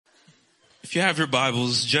If you have your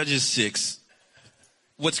Bibles, Judges 6.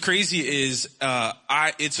 What's crazy is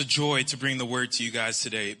it's a joy to bring the word to you guys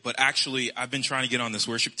today. But actually, I've been trying to get on this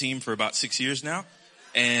worship team for about 6 years now.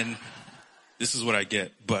 And this is what I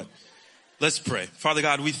get. But let's pray. Father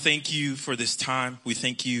God, we thank you for this time. We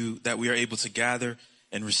thank you that we are able to gather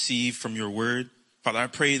and receive from your word. Father, I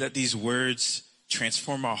pray that these words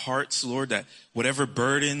transform our hearts, Lord, that whatever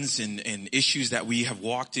burdens and issues that we have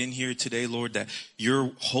walked in here today, Lord, that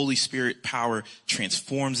your Holy Spirit power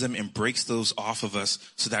transforms them and breaks those off of us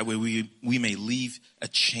so that way we may leave a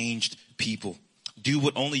changed people. Do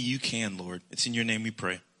what only you can, Lord. It's in your name we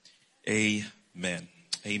pray. Amen.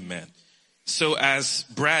 Amen. So as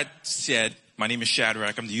Brad said, my name is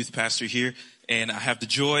Shadrach. I'm the youth pastor here, and I have the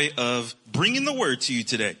joy of bringing the word to you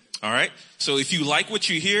today. All right. So if you like what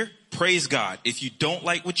you hear, praise God. If you don't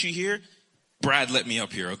like what you hear, Brad let me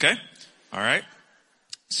up here. Okay. All right.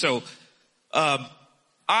 So, I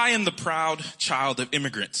am the proud child of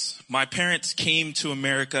immigrants. My parents came to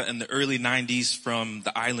America in the early 90s from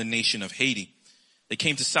the island nation of Haiti. They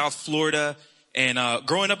came to South Florida, and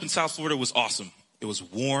growing up in South Florida was awesome. It was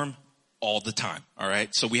warm all the time. All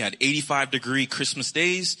right. So we had 85-degree Christmas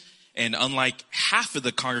days. And unlike half of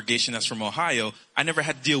the congregation that's from Ohio, I never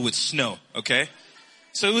had to deal with snow, okay?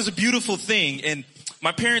 So it was a beautiful thing. And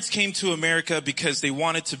my parents came to America because they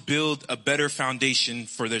wanted to build a better foundation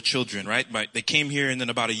for their children, right? They came here, and then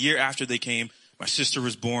about a year after they came, my sister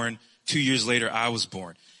was born. 2 years later, I was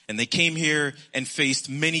born. And they came here and faced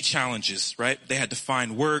many challenges, right? They had to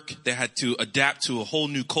find work. They had to adapt to a whole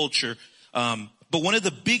new culture. But one of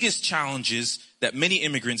the biggest challenges that many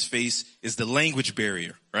immigrants face is the language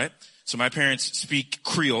barrier, right? So my parents speak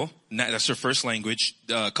Creole, and that's their first language.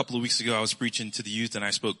 A couple of weeks ago, I was preaching to the youth, and I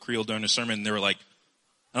spoke Creole during a sermon, and they were like,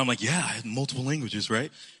 and I'm like, yeah, I had multiple languages,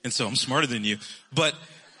 right? And so I'm smarter than you, but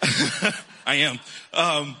I am.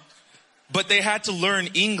 But they had to learn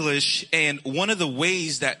English, and one of the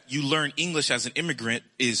ways that you learn English as an immigrant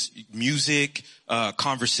is music,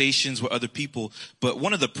 conversations with other people. But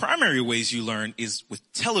one of the primary ways you learn is with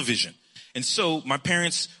television. And so my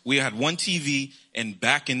parents, we had one TV, and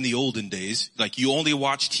back in the olden days, like you only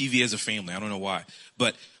watch TV as a family. I don't know why,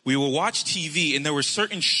 but we would watch TV, and there were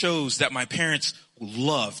certain shows that my parents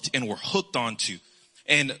loved and were hooked onto.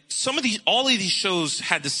 And all of these shows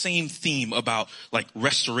had the same theme about like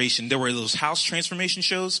restoration. There were those house transformation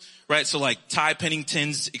shows, right? So like Ty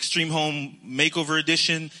Pennington's Extreme Home Makeover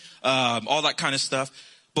Edition, all that kind of stuff.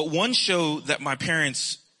 But one show that my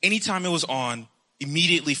parents, anytime it was on,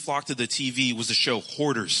 immediately flocked to the TV was the show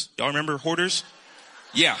Hoarders. Y'all remember Hoarders?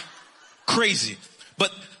 Yeah. Crazy.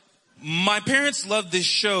 But my parents loved this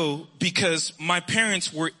show because my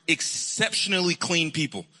parents were exceptionally clean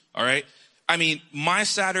people. All right. I mean, my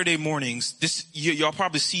Saturday mornings, y'all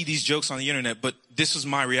probably see these jokes on the internet, but this was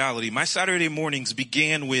my reality. My Saturday mornings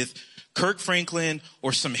began with Kirk Franklin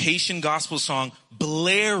or some Haitian gospel song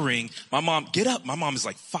blaring. My mom, get up. My mom is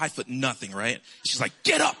like 5'0", right? She's like,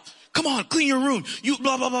 get up. Come on, clean your room. You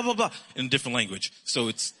blah, blah, blah, blah, blah. In a different language. So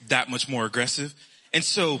it's that much more aggressive. And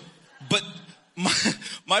so, but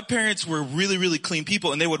my parents were really, really clean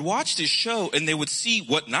people, and they would watch this show and they would see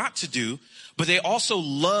what not to do. But they also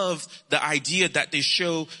loved the idea that this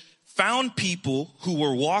show found people who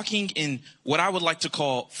were walking in what I would like to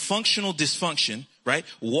call functional dysfunction, right?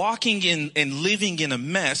 Walking in and living in a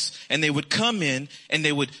mess, and they would come in and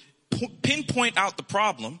they would pinpoint out the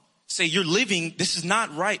problem, say, this is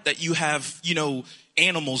not right that you have,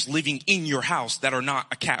 animals living in your house that are not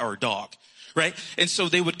a cat or a dog, right? And so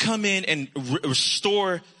they would come in and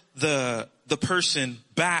restore the person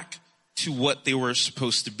back to what they were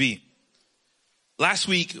supposed to be. Last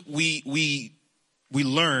week, we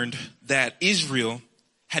learned that Israel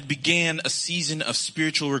had began a season of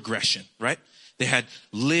spiritual regression, right? They had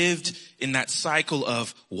lived in that cycle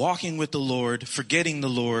of walking with the Lord, forgetting the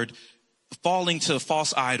Lord, falling to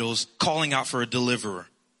false idols, calling out for a deliverer.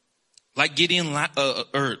 Like Gideon,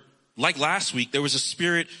 like last week, there was a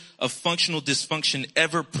spirit of functional dysfunction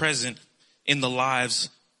ever present in the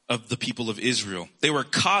lives of the people of Israel. They were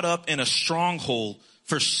caught up in a stronghold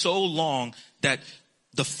for so long that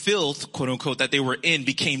the filth, quote unquote, that they were in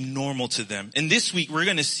became normal to them. And this week, we're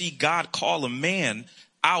going to see God call a man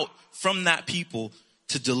out from that people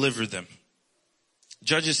to deliver them.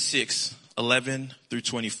 Judges 6:11 through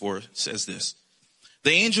 24 says this.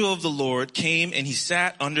 The angel of the Lord came, and he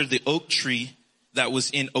sat under the oak tree that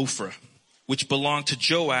was in Ophrah, which belonged to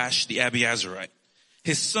Joash the Abiezrite.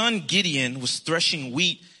 His son Gideon was threshing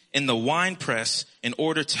wheat in the winepress in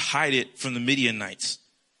order to hide it from the Midianites.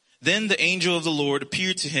 Then the angel of the Lord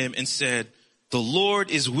appeared to him and said, "The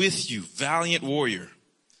Lord is with you, valiant warrior."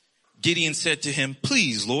 Gideon said to him,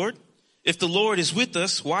 "Please, Lord, If the Lord is with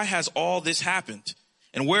us, why has all this happened?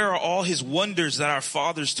 And where are all his wonders that our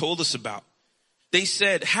fathers told us about? They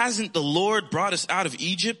said, hasn't the Lord brought us out of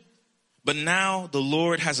Egypt? But now the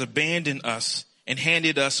Lord has abandoned us and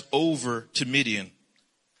handed us over to Midian.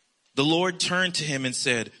 The Lord turned to him and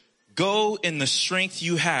said, go in the strength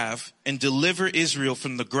you have and deliver Israel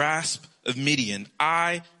from the grasp of Midian.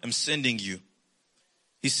 I am sending you.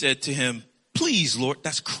 He said to him, please, Lord.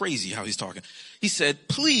 That's crazy how he's talking. He said,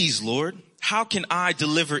 please, Lord, how can I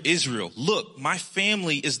deliver Israel? Look, my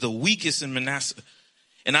family is the weakest in Manasseh,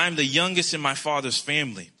 and I am the youngest in my father's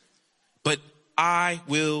family. But I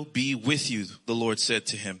will be with you, the Lord said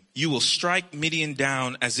to him. You will strike Midian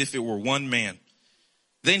down as if it were one man.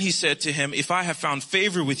 Then he said to him, if I have found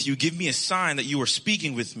favor with you, give me a sign that you are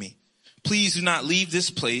speaking with me. Please do not leave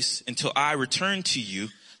this place until I return to you.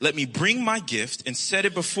 Let me bring my gift and set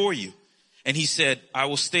it before you. And he said, I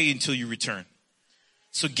will stay until you return.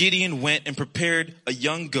 So Gideon went and prepared a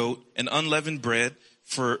young goat and unleavened bread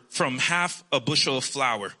from half a bushel of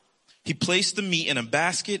flour. He placed the meat in a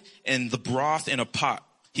basket and the broth in a pot.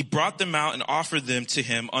 He brought them out and offered them to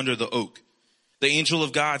him under the oak. The angel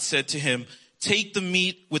of God said to him, take the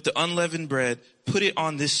meat with the unleavened bread, put it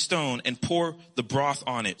on this stone and pour the broth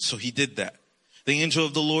on it. So he did that. The angel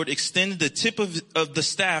of the Lord extended the tip of the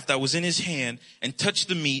staff that was in his hand and touched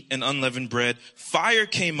the meat and unleavened bread. Fire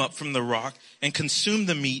came up from the rock and consumed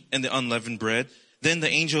the meat and the unleavened bread. Then the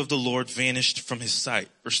angel of the Lord vanished from his sight.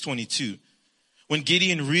 Verse 22. When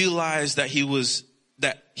Gideon realized that he was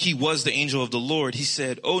the angel of the Lord, he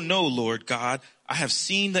said, oh no, Lord God, I have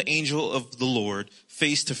seen the angel of the Lord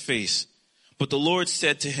face to face. But the Lord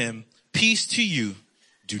said to him, peace to you.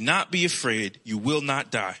 Do not be afraid. You will not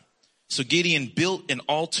die. So Gideon built an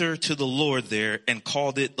altar to the Lord there and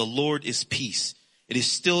called it, the Lord is peace. It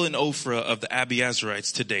is still in Ophrah of the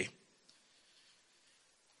Abiezrites today.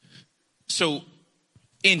 So,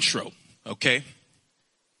 intro, okay?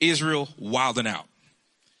 Israel wilding out.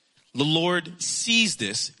 The Lord sees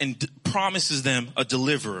this and promises them a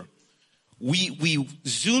deliverer. We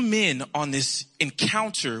zoom in on this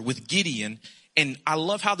encounter with Gideon, and I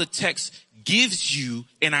love how the text gives you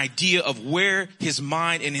an idea of where his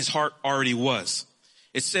mind and his heart already was.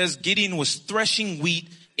 It says Gideon was threshing wheat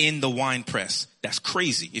in the winepress. That's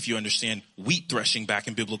crazy if you understand wheat threshing back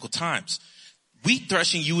in biblical times. Wheat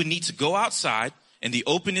threshing, you would need to go outside in the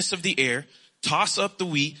openness of the air, toss up the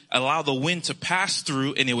wheat, allow the wind to pass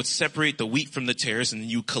through, and it would separate the wheat from the tares, and then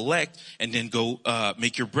you collect and then go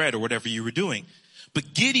make your bread or whatever you were doing.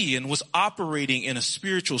 But Gideon was operating in a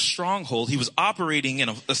spiritual stronghold. He was operating in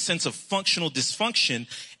a sense of functional dysfunction,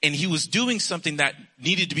 and he was doing something that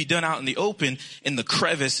needed to be done out in the open, in the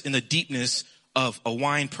crevice, in the deepness of a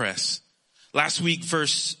wine press. Last week,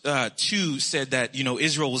 verse 2 said that,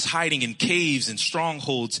 Israel was hiding in caves and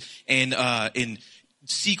strongholds and in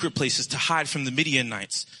secret places to hide from the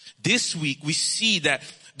Midianites. This week, we see that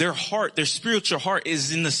their heart, their spiritual heart,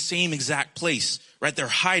 is in the same exact place, right? They're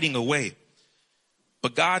hiding away.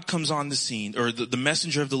 But God comes on the scene, or the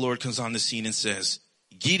messenger of the Lord comes on the scene and says,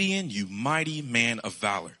 Gideon, you mighty man of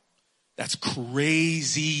valor. That's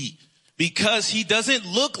crazy, because he doesn't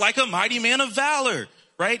look like a mighty man of valor,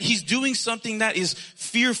 right? He's doing something that is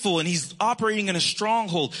fearful, and he's operating in a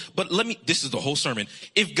stronghold. But this is the whole sermon.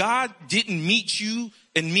 If God didn't meet you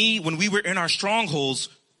and me when we were in our strongholds,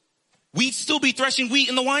 we'd still be threshing wheat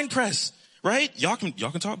in the winepress. Right? Y'all can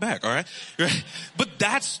talk back. All right. But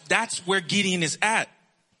that's where Gideon is at.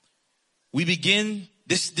 We begin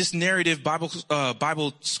this narrative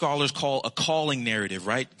Bible scholars call a calling narrative,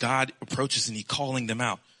 right? God approaches and he's calling them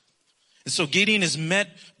out. And so Gideon is met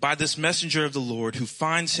by this messenger of the Lord who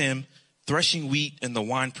finds him threshing wheat in the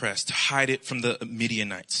winepress to hide it from the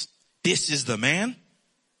Midianites. This is the man.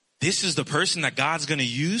 This is the person that God's going to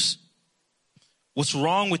use. What's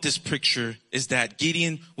wrong with this picture is that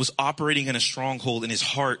Gideon was operating in a stronghold and his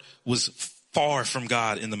heart was far from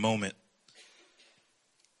God in the moment.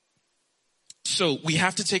 So we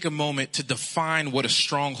have to take a moment to define what a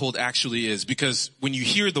stronghold actually is, because when you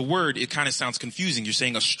hear the word, it kind of sounds confusing. You're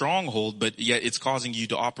saying a stronghold, but yet it's causing you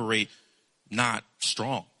to operate not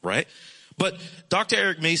strong, right? But Dr.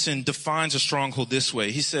 Eric Mason defines a stronghold this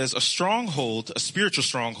way. He says a stronghold, a spiritual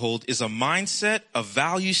stronghold, is a mindset, a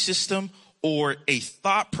value system, or a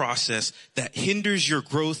thought process that hinders your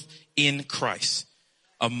growth in Christ.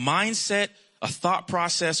 A mindset, a thought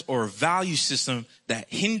process, or a value system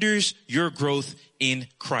that hinders your growth in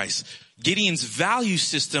Christ. Gideon's value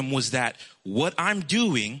system was that what I'm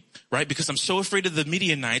doing, right, because I'm so afraid of the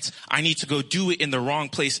Midianites, I need to go do it in the wrong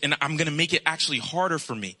place, and I'm going to make it actually harder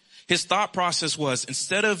for me. His thought process was,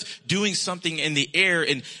 instead of doing something in the air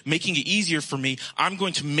and making it easier for me, I'm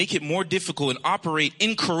going to make it more difficult and operate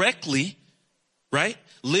incorrectly, right?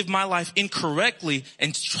 Live my life incorrectly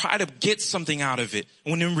and try to get something out of it.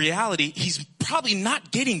 When in reality, he's probably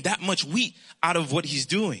not getting that much wheat out of what he's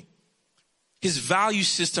doing. His value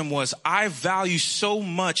system was, I value so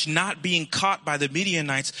much not being caught by the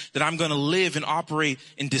Midianites that I'm going to live and operate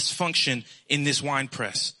in dysfunction in this wine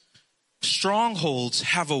press. Strongholds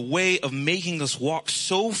have a way of making us walk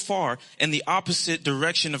so far in the opposite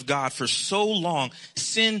direction of God for so long,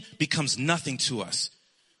 sin becomes nothing to us,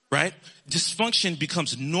 right? Dysfunction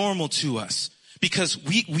becomes normal to us. Because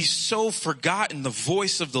we so forgotten the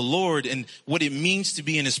voice of the Lord and what it means to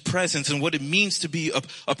be in his presence and what it means to be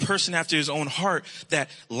a person after his own heart, that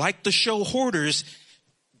like the show Hoarders,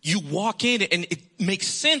 you walk in and it makes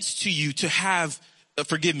sense to you to have,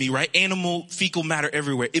 forgive me, right? Animal fecal matter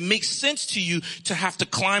everywhere. It makes sense to you to have to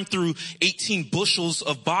climb through 18 bushels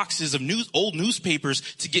of boxes of old newspapers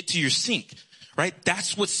to get to your sink, right?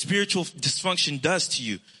 That's what spiritual dysfunction does to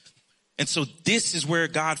you. And so this is where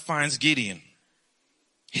God finds Gideon.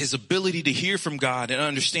 His ability to hear from God and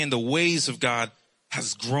understand the ways of God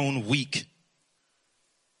has grown weak.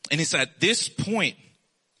 And it's at this point,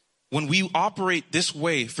 when we operate this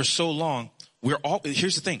way for so long,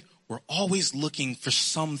 here's the thing, we're always looking for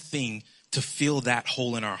something to fill that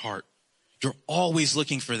hole in our heart. You're always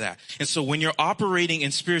looking for that. And so when you're operating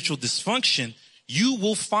in spiritual dysfunction, you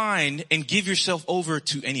will find and give yourself over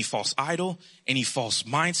to any false idol, any false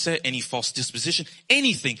mindset, any false disposition,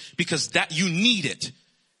 anything, because that you need it.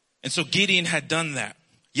 And so Gideon had done that.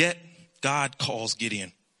 Yet God calls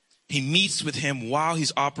Gideon. He meets with him while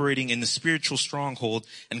he's operating in the spiritual stronghold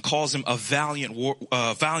and calls him a valiant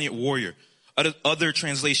warrior. Other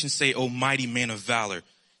translations say, "Oh, mighty man of valor."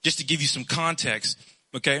 Just to give you some context,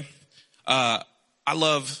 okay? I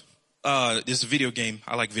love, this video game.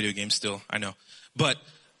 I like video games still, I know. But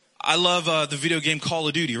I love the video game Call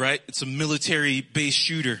of Duty, right? It's a military-based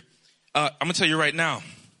shooter. I'm going to tell you right now,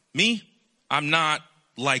 I'm not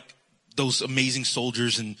like those amazing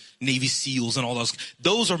soldiers and Navy SEALs and all those.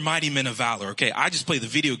 Those are mighty men of valor, okay? I just play the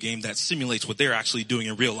video game that simulates what they're actually doing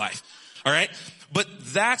in real life, all right? But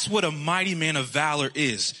that's what a mighty man of valor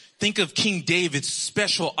is. Think of King David's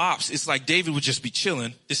special ops. It's like David would just be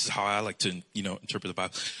chilling. This is how I like to, interpret the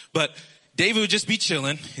Bible. But David would just be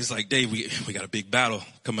chilling. He's like, Dave, we got a big battle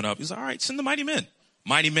coming up. He's like, all right, send the mighty men.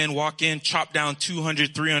 Mighty men walk in, chop down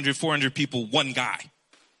 200, 300, 400 people, one guy.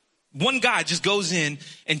 One guy just goes in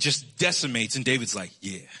and just decimates. And David's like,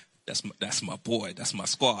 yeah, that's my boy. That's my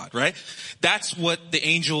squad, right? That's what the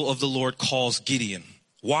angel of the Lord calls Gideon.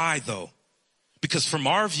 Why though? Because from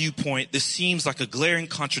our viewpoint, this seems like a glaring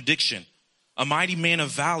contradiction. A mighty man of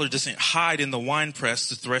valor doesn't hide in the winepress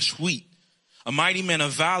to thresh wheat. A mighty man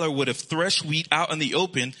of valor would have threshed wheat out in the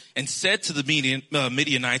open and said to the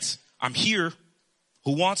Midianites, I'm here.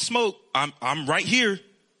 Who wants smoke? I'm right here.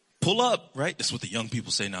 Pull up, right? That's what the young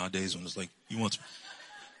people say nowadays when it's like, you want to.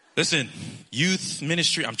 Listen, youth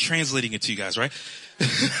ministry, I'm translating it to you guys, right?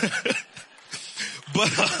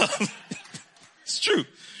 But it's true,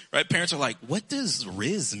 right? Parents are like, what does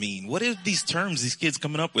Riz mean? What are these terms these kids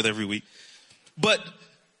coming up with every week? But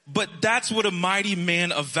that's what a mighty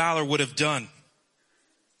man of valor would have done.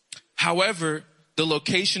 However, the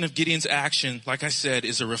location of Gideon's action, like I said,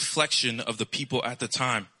 is a reflection of the people at the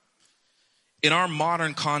time. In our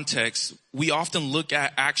modern context, we often look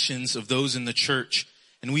at actions of those in the church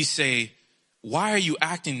and we say, why are you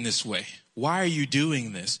acting this way? Why are you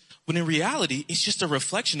doing this? When in reality, it's just a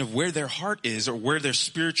reflection of where their heart is or where their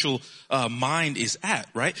spiritual mind is at,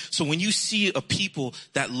 right? So when you see a people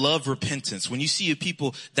that love repentance, when you see a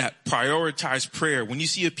people that prioritize prayer, when you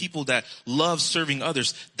see a people that love serving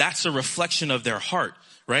others, that's a reflection of their heart,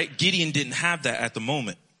 right? Gideon didn't have that at the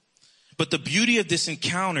moment. But the beauty of this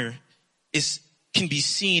encounter can be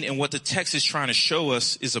seen in what the text is trying to show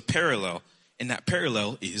us is a parallel. And that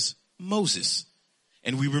parallel is Moses.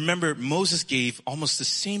 And we remember Moses gave almost the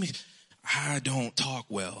same, I don't talk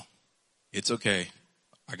well. It's okay.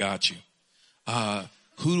 I got you.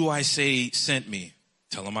 Who do I say sent me?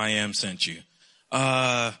 Tell him I am sent you.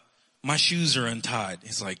 My shoes are untied.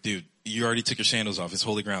 He's like, dude, you already took your sandals off. It's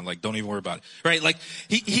holy ground. Like, don't even worry about it. Right? Like,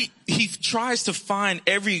 he tries to find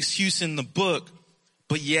every excuse in the book,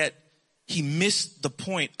 but yet he missed the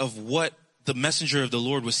point of what the messenger of the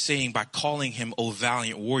Lord was saying by calling him, O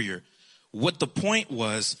valiant warrior. What the point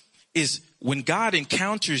is when God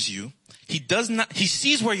encounters you, he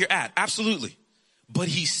sees where you're at, absolutely. But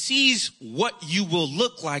he sees what you will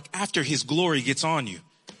look like after his glory gets on you.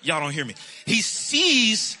 Y'all don't hear me. He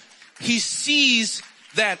sees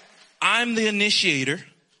that I'm the initiator.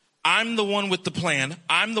 I'm the one with the plan.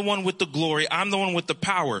 I'm the one with the glory. I'm the one with the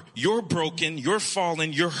power. You're broken. You're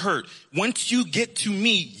fallen. You're hurt. Once you get to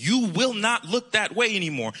me, you will not look that way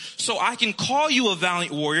anymore. So I can call you a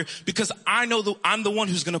valiant warrior because I know I'm the one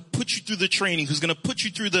who's going to put you through the training, who's going to put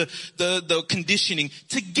you through the conditioning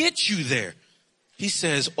to get you there. He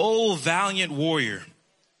says, "Oh, valiant warrior,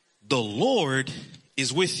 the Lord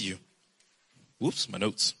is with you." Whoops, my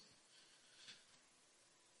notes.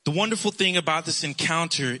 The wonderful thing about this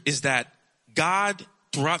encounter is that God,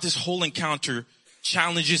 throughout this whole encounter,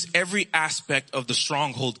 challenges every aspect of the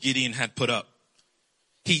stronghold Gideon had put up.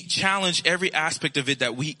 He challenged every aspect of it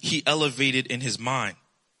that he elevated in his mind.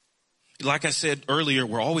 Like I said earlier,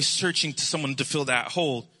 we're always searching to someone to fill that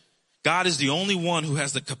hole. God is the only one who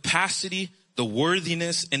has the capacity, the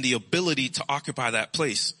worthiness, and the ability to occupy that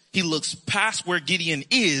place. He looks past where Gideon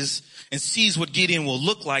is and sees what Gideon will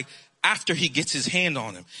look like after he gets his hand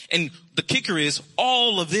on him. And the kicker is,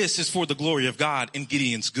 all of this is for the glory of God and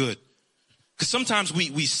Gideon's good. Because sometimes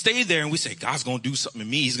we stay there and we say, God's going to do something in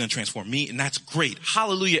me. He's going to transform me. And that's great.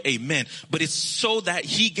 Hallelujah. Amen. But it's so that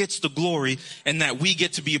he gets the glory and that we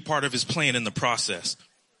get to be a part of his plan in the process.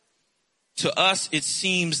 To us, it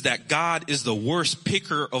seems that God is the worst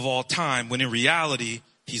picker of all time, when in reality,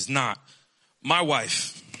 he's not. My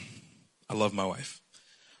wife, I love my wife.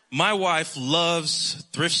 My wife loves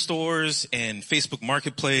thrift stores and Facebook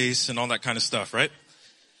Marketplace and all that kind of stuff, right?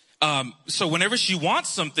 So whenever she wants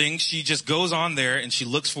something, she just goes on there and she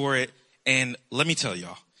looks for it. And let me tell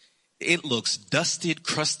y'all, it looks dusted,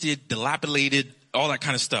 crusted, dilapidated, all that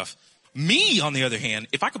kind of stuff. Me, on the other hand,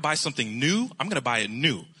 if I could buy something new, I'm going to buy it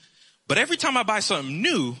new. But every time I buy something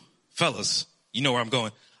new, fellas, you know where I'm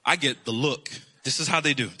going, I get the look. This is how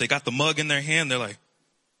they do. They got the mug in their hand. They're like,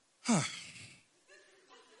 huh.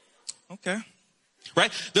 Okay.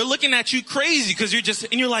 Right? They're looking at you crazy because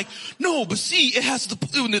you're like, no, but see, it has the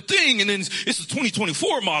thing, and then it's a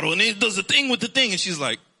 2024 model, and it does the thing with the thing. And she's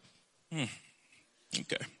like,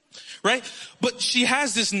 okay. Right? But she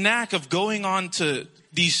has this knack of going on to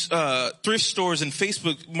these thrift stores and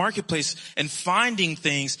Facebook Marketplace and finding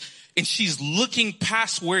things, and she's looking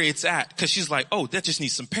past where it's at because she's like, oh, that just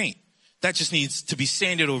needs some paint. That just needs to be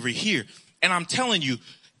sanded over here. And I'm telling you,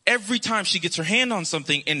 every time she gets her hand on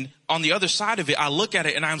something and on the other side of it, I look at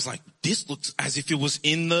it and I was like, this looks as if it was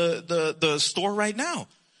in the store right now.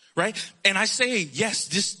 Right? And I say, yes,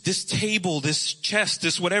 this table, this chest,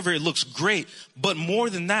 this whatever, it looks great. But more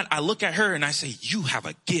than that, I look at her and I say, you have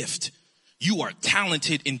a gift. You are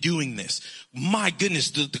talented in doing this. My goodness,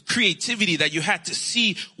 the creativity that you had to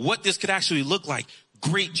see what this could actually look like.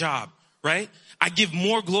 Great job. Right? I give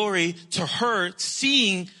more glory to her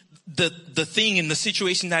seeing the thing in the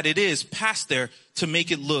situation that it is past there to make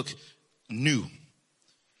it look new.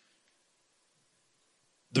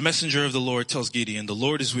 The messenger of the Lord tells Gideon, the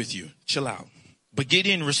Lord is with you. Chill out. But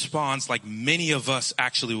Gideon responds like many of us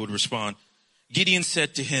actually would respond. Gideon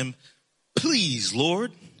said to him, please,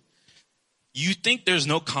 Lord. You think there's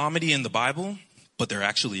no comedy in the Bible, but there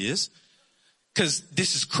actually is. Because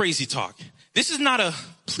this is crazy talk. This is not a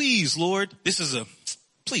please, Lord. This is a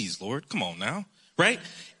please, Lord. Come on now. Right?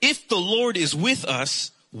 If the Lord is with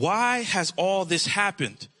us, why has all this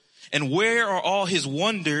happened? And where are all his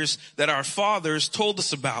wonders that our fathers told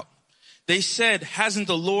us about? They said, hasn't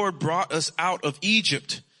the Lord brought us out of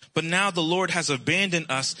Egypt? But now the Lord has abandoned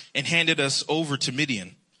us and handed us over to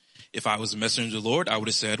Midian. If I was a messenger of the Lord, I would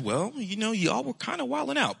have said, well, y'all were kind of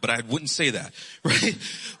wilding out, but I wouldn't say that, right?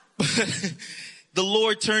 But the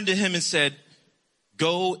Lord turned to him and said,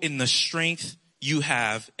 go in the strength you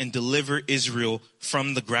have and deliver Israel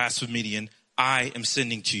from the grasp of Midian. I am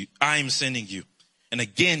sending you. And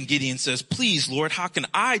again, Gideon says, please, Lord, how can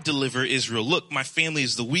I deliver Israel? Look, my family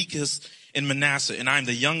is the weakest in Manasseh, and I'm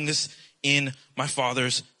the youngest in my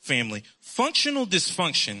father's family. Functional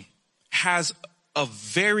dysfunction has a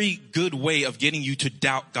very good way of getting you to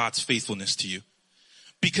doubt God's faithfulness to you.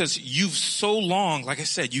 Because you've so long, like I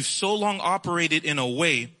said, you've so long operated in a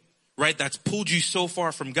way, right, that's pulled you so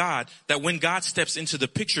far from God that when God steps into the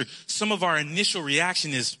picture, some of our initial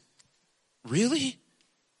reaction is, really?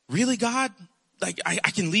 Really, God? Like,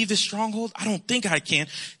 I can leave this stronghold? I don't think I can.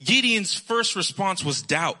 Gideon's first response was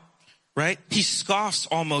doubt, right? He scoffs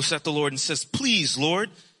almost at the Lord and says, please, Lord.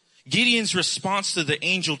 Gideon's response to the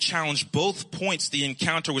angel challenged both points the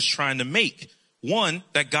encounter was trying to make. One,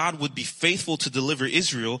 that God would be faithful to deliver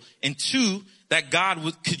Israel. And two, that God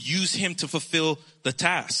could use him to fulfill the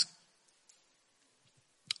task.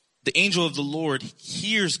 The angel of the Lord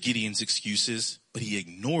hears Gideon's excuses, but he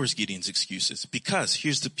ignores Gideon's excuses. Because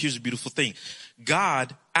here's the beautiful thing.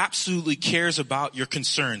 God absolutely cares about your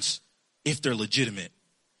concerns if they're legitimate.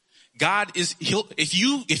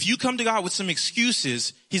 if you come to God with some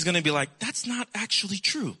excuses, he's going to be like, that's not actually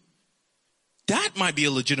true. That might be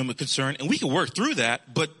a legitimate concern, and we can work through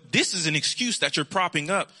that, but this is an excuse that you're propping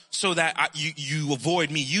up so that you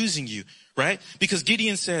avoid me using you, right? Because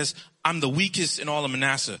Gideon says, I'm the weakest in all of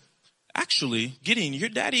Manasseh. Actually, Gideon, your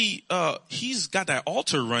daddy, he's got that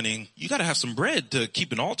altar running. You got to have some bread to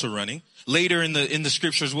keep an altar running. Later in the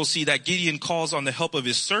scriptures, we'll see that Gideon calls on the help of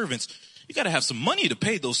his servants. You got to have some money to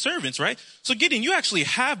pay those servants, right? So Gideon, you actually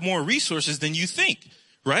have more resources than you think,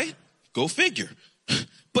 right? Go figure.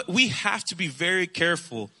 But we have to be very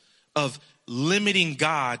careful of limiting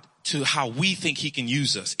God to how we think he can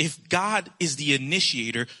use us. If God is the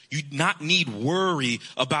initiator, you do not need worry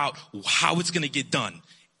about how it's going to get done.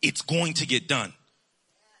 It's going to get done.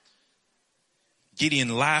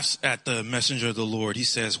 Gideon laughs at the messenger of the Lord. He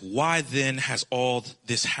says, why then has all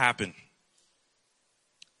this happened?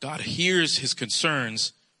 God hears his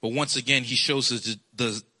concerns, but once again, he shows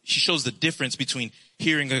the difference between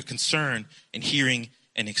hearing a concern and hearing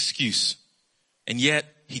an excuse. And yet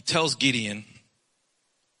he tells Gideon,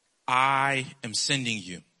 I am sending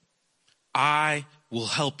you. I will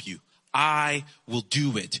help you. I will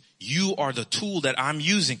do it. You are the tool that I'm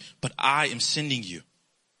using, but I am sending you.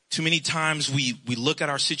 Too many times we look at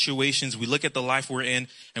our situations, we look at the life we're in,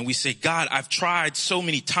 and we say, God, I've tried so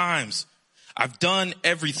many times. I've done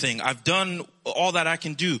everything. I've done all that I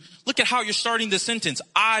can do. Look at how you're starting the sentence.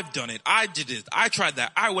 I've done it. I did it. I tried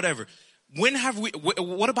that. Whatever.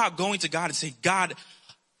 What about going to God and saying, God,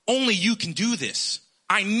 only you can do this.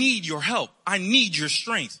 I need your help. I need your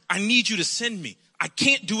strength. I need you to send me. I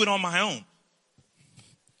can't do it on my own.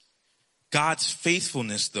 God's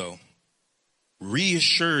faithfulness, though,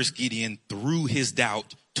 reassures Gideon through his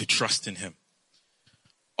doubt to trust in him.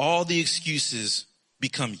 All the excuses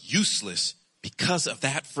become useless because of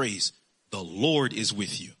that phrase, the Lord is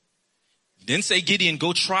with you. He didn't say, Gideon,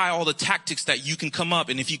 go try all the tactics that you can come up,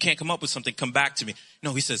 and if you can't come up with something, come back to me.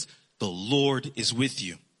 No, he says, the Lord is with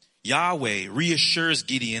you. Yahweh reassures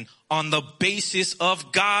Gideon on the basis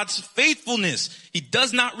of God's faithfulness. He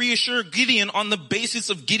does not reassure Gideon on the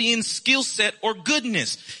basis of Gideon's skill set or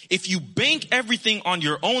goodness. If you bank everything on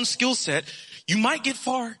your own skill set, you might get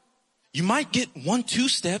far. You might get 1-2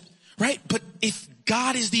 step, right? But if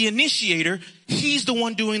God is the initiator, he's the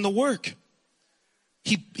one doing the work.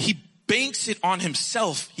 He banks it on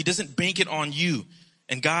himself. He doesn't bank it on you.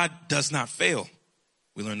 And God does not fail.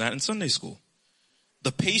 We learned that in Sunday school.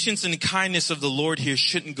 The patience and kindness of the Lord here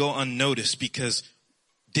shouldn't go unnoticed because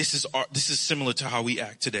this is similar to how we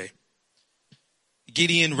act today.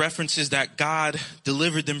 Gideon references that God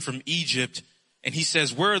delivered them from Egypt, and he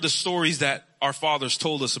says, where are the stories that our fathers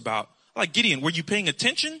told us about? Like, Gideon, were you paying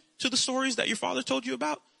attention to the stories that your father told you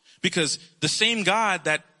about? Because the same God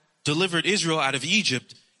that delivered Israel out of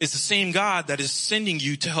Egypt is the same God that is sending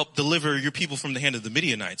you to help deliver your people from the hand of the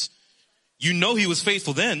Midianites. You know he was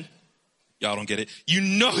faithful then. Y'all don't get it. You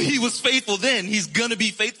know he was faithful then. He's gonna be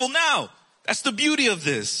faithful now. That's the beauty of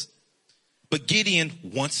this. But Gideon,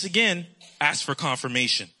 once again, asks for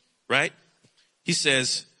confirmation, right? He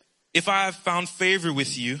says, if I have found favor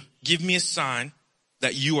with you, give me a sign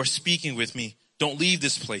that you are speaking with me. Don't leave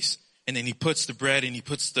this place. And then he puts the bread and he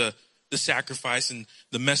puts the sacrifice, and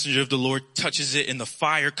the messenger of the Lord touches it and the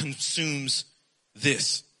fire consumes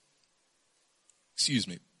this. Excuse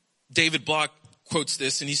me. David Block quotes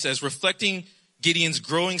this and he says, reflecting Gideon's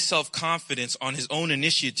growing self-confidence on his own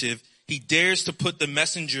initiative, he dares to put the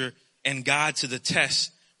messenger and God to the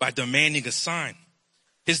test by demanding a sign.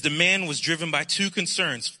 His demand was driven by two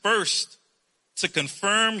concerns. First, to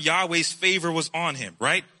confirm Yahweh's favor was on him,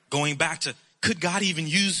 right? Going back to, could God even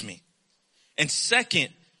use me? And second,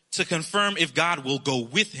 to confirm if God will go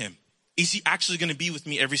with him. Is he actually going to be with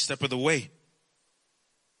me every step of the way?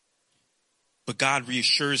 But God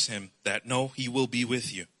reassures him that no, he will be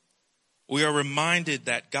with you. We are reminded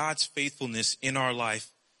that God's faithfulness in our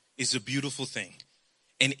life is a beautiful thing.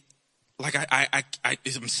 And like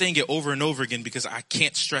I'm saying it over and over again because I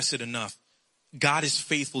can't stress it enough. God is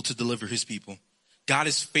faithful to deliver his people. God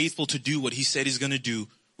is faithful to do what he said he's going to do,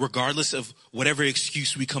 regardless of whatever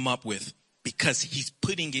excuse we come up with, because he's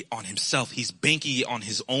putting it on himself. He's banking it on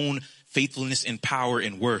his own faithfulness and power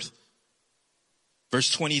and worth.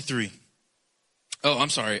 Verse 23.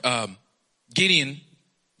 Gideon,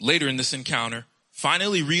 later in this encounter,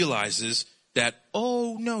 finally realizes that,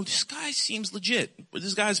 oh no, this guy seems legit.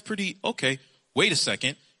 This guy's pretty, okay. Wait a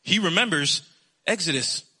second. He remembers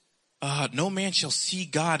Exodus. No man shall see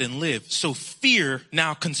God and live. So fear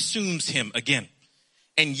now consumes him again.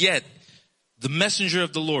 And yet, the messenger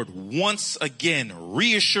of the Lord once again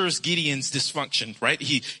reassures Gideon's dysfunction, right?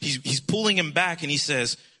 He's pulling him back and he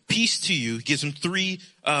says, peace to you. He gives him three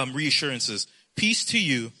reassurances. Peace to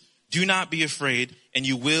you, do not be afraid, and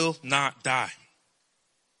you will not die.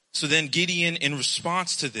 So then Gideon, in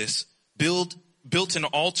response to this, built an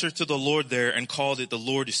altar to the Lord there and called it the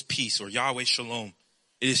Lord is peace, or Yahweh Shalom.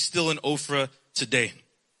 It is still in Ophrah today.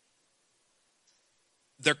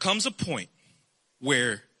 There comes a point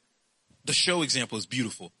where the show example is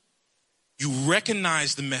beautiful. You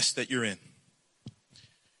recognize the mess that you're in.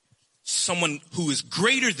 Someone who is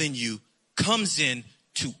greater than you comes in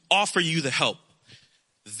to offer you the help.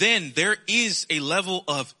 Then there is a level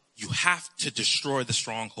of you have to destroy the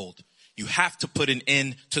stronghold. You have to put an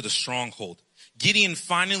end to the stronghold. Gideon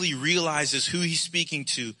finally realizes who he's speaking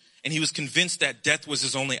to, and he was convinced that death was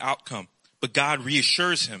his only outcome. But God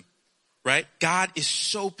reassures him, right? God is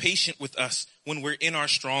so patient with us when we're in our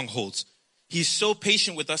strongholds. He's so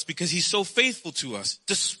patient with us because he's so faithful to us,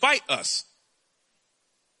 despite us.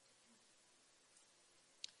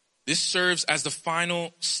 This serves as the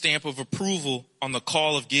final stamp of approval on the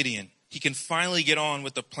call of Gideon. He can finally get on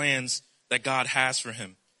with the plans that God has for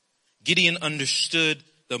him. Gideon understood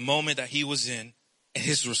the moment that he was in, and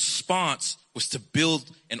his response was to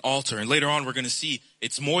build an altar. And later on, we're going to see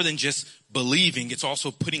it's more than just believing. It's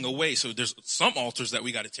also putting away. So there's some altars that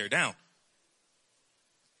we got to tear down.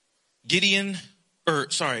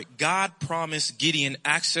 God promised Gideon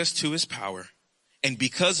access to his power. And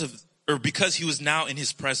because he was now in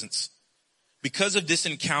his presence, because of this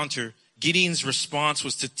encounter, Gideon's response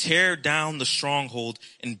was to tear down the stronghold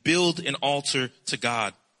and build an altar to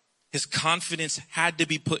God. His confidence had to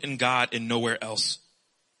be put in God and nowhere else.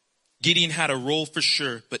 Gideon had a role for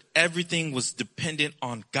sure, but everything was dependent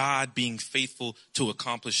on God being faithful to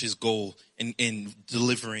accomplish his goal in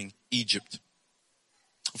delivering Egypt.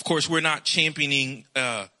 Of course, we're not championing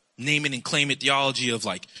name it and claim it theology of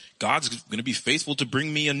like, God's going to be faithful to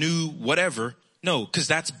bring me a new whatever. No, because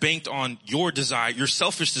that's banked on your desire, your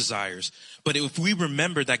selfish desires. But if we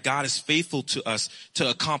remember that God is faithful to us to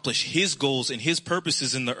accomplish his goals and his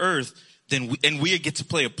purposes in the earth, then we get to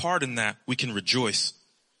play a part in that, we can rejoice.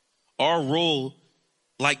 Our role,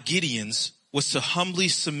 like Gideon's, was to humbly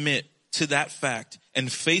submit to that fact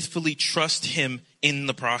and faithfully trust him in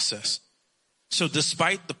the process. So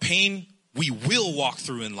despite the pain we will walk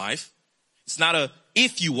through in life, it's not a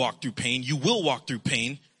if you walk through pain, you will walk through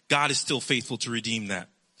pain. God is still faithful to redeem that.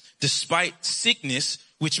 Despite sickness,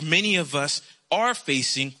 which many of us are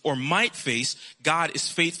facing or might face, God is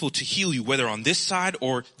faithful to heal you, whether on this side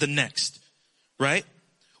or the next, right?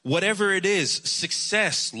 Whatever it is,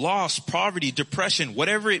 success, loss, poverty, depression,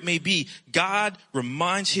 whatever it may be, God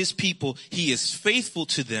reminds his people he is faithful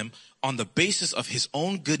to them on the basis of his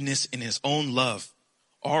own goodness and his own love.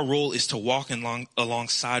 Our role is to walk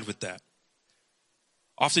alongside with that.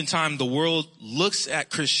 Oftentimes the world looks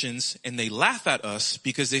at Christians and they laugh at us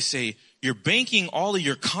because they say, you're banking all of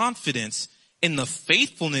your confidence in the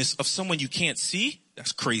faithfulness of someone you can't see.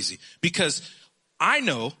 That's crazy. Because I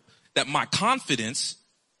know that my confidence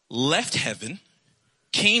left heaven,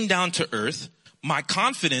 came down to earth. My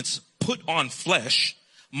confidence put on flesh.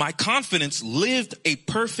 My confidence lived a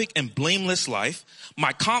perfect and blameless life.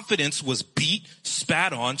 My confidence was beat,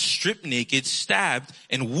 spat on, stripped naked, stabbed,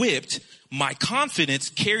 and whipped. My confidence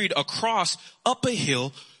carried a cross up a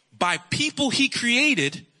hill by people he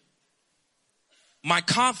created. My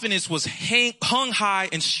confidence was hung high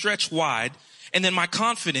and stretched wide. And then my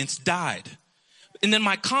confidence died. And then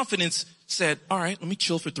my confidence said, all right, let me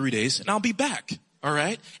chill for 3 days and I'll be back. All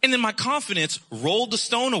right. And then my confidence rolled the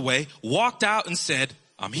stone away, walked out and said,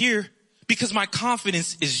 I'm here because my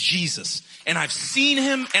confidence is Jesus and I've seen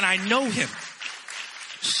him and I know him.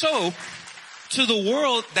 So to the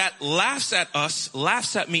world that laughs at us,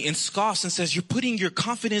 laughs at me and scoffs and says, you're putting your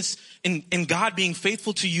confidence in God being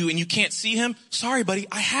faithful to you and you can't see him. Sorry, buddy,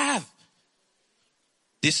 I have.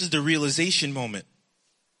 This is the realization moment.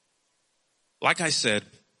 Like I said,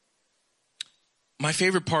 my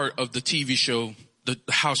favorite part of the TV show, the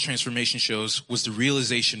house transformation shows, was the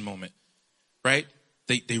realization moment, right?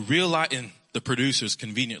 They realized, and the producers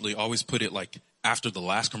conveniently always put it like after the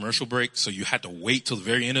last commercial break. So you had to wait till the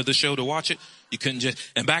very end of the show to watch it. You couldn't just,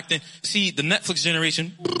 and back then, see, the Netflix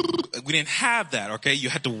generation, we didn't have that, okay? You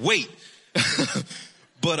had to wait.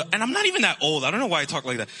 But, and I'm not even that old. I don't know why I talk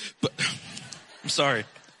like that, but I'm sorry.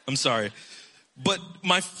 But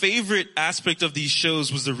my favorite aspect of these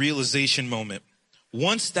shows was the realization moment.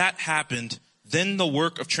 Once that happened, then the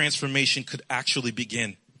work of transformation could actually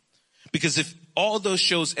begin. Because if all those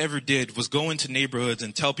shows ever did was go into neighborhoods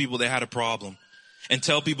and tell people they had a problem, and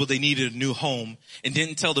tell people they needed a new home and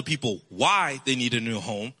didn't tell the people why they needed a new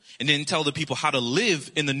home and didn't tell the people how to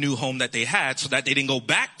live in the new home that they had so that they didn't go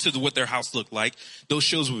back to what their house looked like, those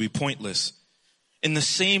shows would be pointless. In the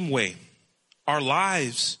same way, our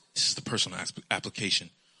lives, this is the personal application,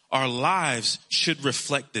 our lives should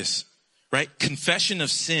reflect this, right? Confession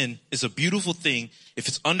of sin is a beautiful thing if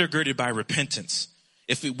it's undergirded by repentance.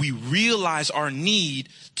 If we realize our need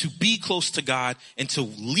to be close to God and to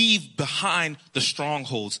leave behind the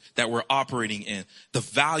strongholds that we're operating in, the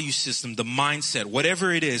value system, the mindset,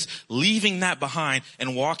 whatever it is, leaving that behind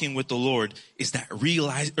and walking with the Lord is that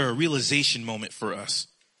realization moment for us.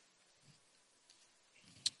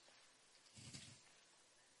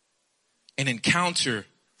 An encounter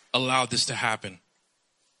allowed this to happen.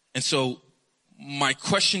 And so my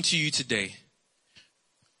question to you today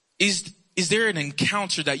is there an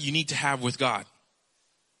encounter that you need to have with God?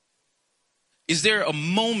 Is there a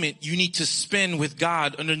moment you need to spend with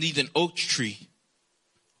God underneath an oak tree?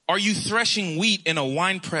 Are you threshing wheat in a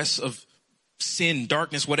winepress of sin,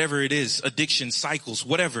 darkness, whatever it is, addiction, cycles,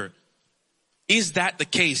 whatever? Is that the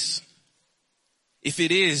case? If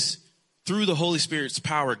it is, through the Holy Spirit's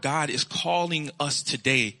power, God is calling us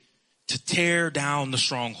today to tear down the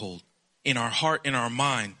stronghold in our heart, in our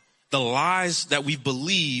mind. The lies that we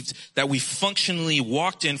believed, that we functionally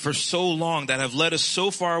walked in for so long, that have led us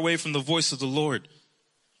so far away from the voice of the Lord.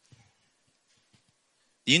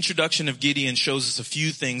 The introduction of Gideon shows us a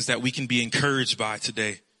few things that we can be encouraged by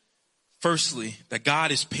today. Firstly, that God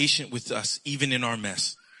is patient with us even in our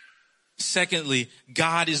mess. Secondly,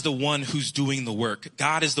 God is the one who's doing the work.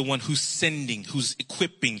 God is the one who's sending, who's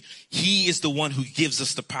equipping. He is the one who gives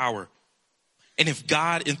us the power. And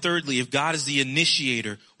thirdly, if God is the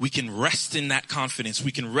initiator, we can rest in that confidence.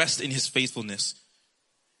 We can rest in his faithfulness.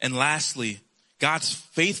 And lastly, God's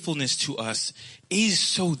faithfulness to us is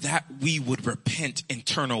so that we would repent and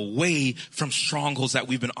turn away from strongholds that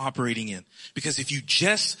we've been operating in. Because if you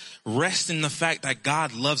just rest in the fact that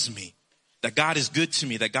God loves me, that God is good to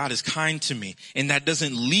me, that God is kind to me, and that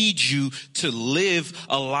doesn't lead you to live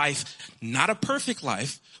a life, not a perfect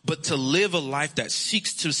life, but to live a life that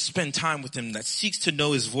seeks to spend time with him, that seeks to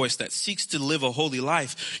know his voice, that seeks to live a holy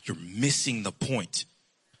life, you're missing the point.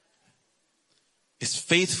 His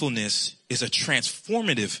faithfulness is a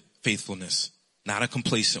transformative faithfulness, not a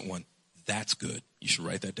complacent one. That's good. You should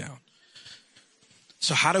write that down.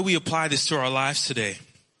 So how do we apply this to our lives today?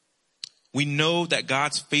 We know that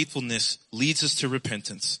God's faithfulness leads us to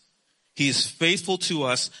repentance. He is faithful to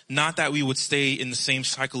us, not that we would stay in the same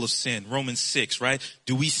cycle of sin. Romans 6, right?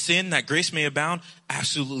 Do we sin that grace may abound?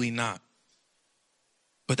 Absolutely not.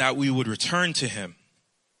 But that we would return to him.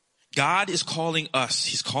 God is calling us,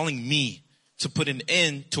 he's calling me to put an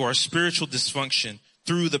end to our spiritual dysfunction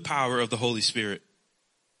through the power of the Holy Spirit.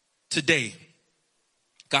 Today,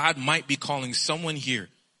 God might be calling someone here.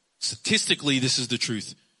 Statistically, this is the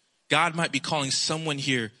truth. God might be calling someone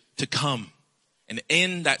here to come and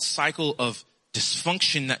end that cycle of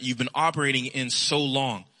dysfunction that you've been operating in so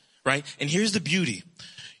long, right? And here's the beauty.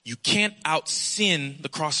 You can't out-sin the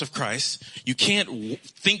cross of Christ. You can't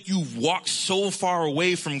think you've walked so far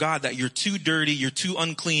away from God that you're too dirty, you're too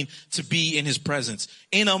unclean to be in his presence.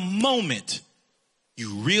 In a moment,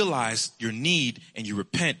 you realize your need and you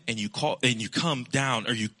repent and you call and you come down,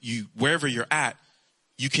 or you wherever you're at,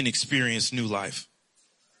 you can experience new life.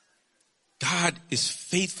 God is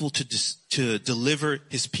faithful to deliver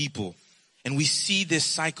his people. And we see this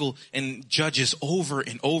cycle in Judges over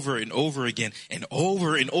and over and over again, and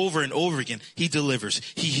over and over and over again. He delivers,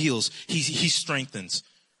 he heals, he strengthens,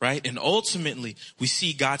 right? And ultimately, we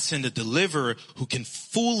see God send a deliverer who can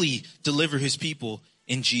fully deliver his people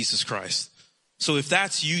in Jesus Christ. So if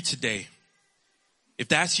that's you today,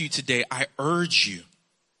 I urge you,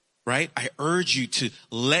 right? I urge you to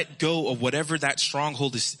let go of whatever that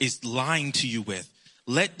stronghold is lying to you with.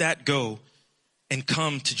 Let that go and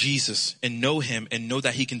come to Jesus and know him and know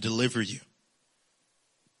that he can deliver you.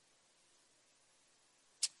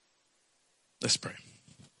 Let's pray.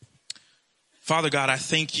 Father God, I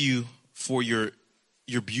thank you for your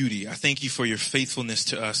beauty. I thank you for your faithfulness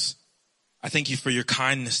to us. I thank you for your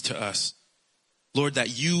kindness to us. Lord,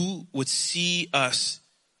 that you would see us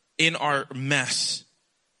in our mess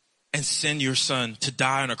and send your son to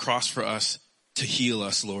die on a cross for us to heal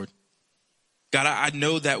us, Lord. God, I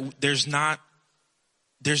know that there's not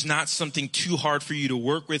something too hard for you to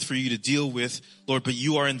work with, for you to deal with, Lord, but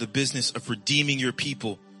you are in the business of redeeming your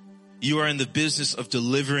people. You are in the business of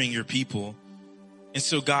delivering your people. And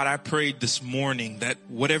so, God, I prayed this morning that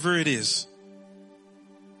whatever it is,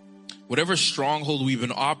 whatever stronghold we've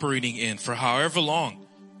been operating in for however long,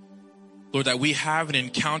 Lord, that we have an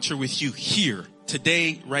encounter with you here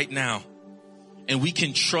today, right now. And we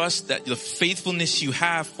can trust that the faithfulness you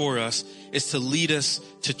have for us is to lead us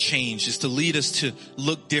to change, is to lead us to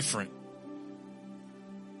look different.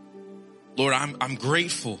 Lord, I'm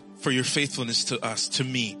grateful for your faithfulness to us, to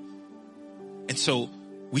me. And so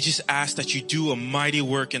we just ask that you do a mighty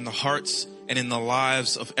work in the hearts and in the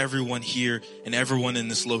lives of everyone here and everyone in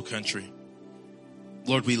this Lowcountry.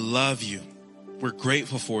 Lord, we love you. We're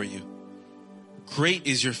grateful for you. Great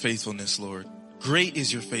is your faithfulness, Lord. Great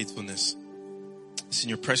is your faithfulness. It's in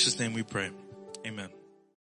your precious name we pray. Amen.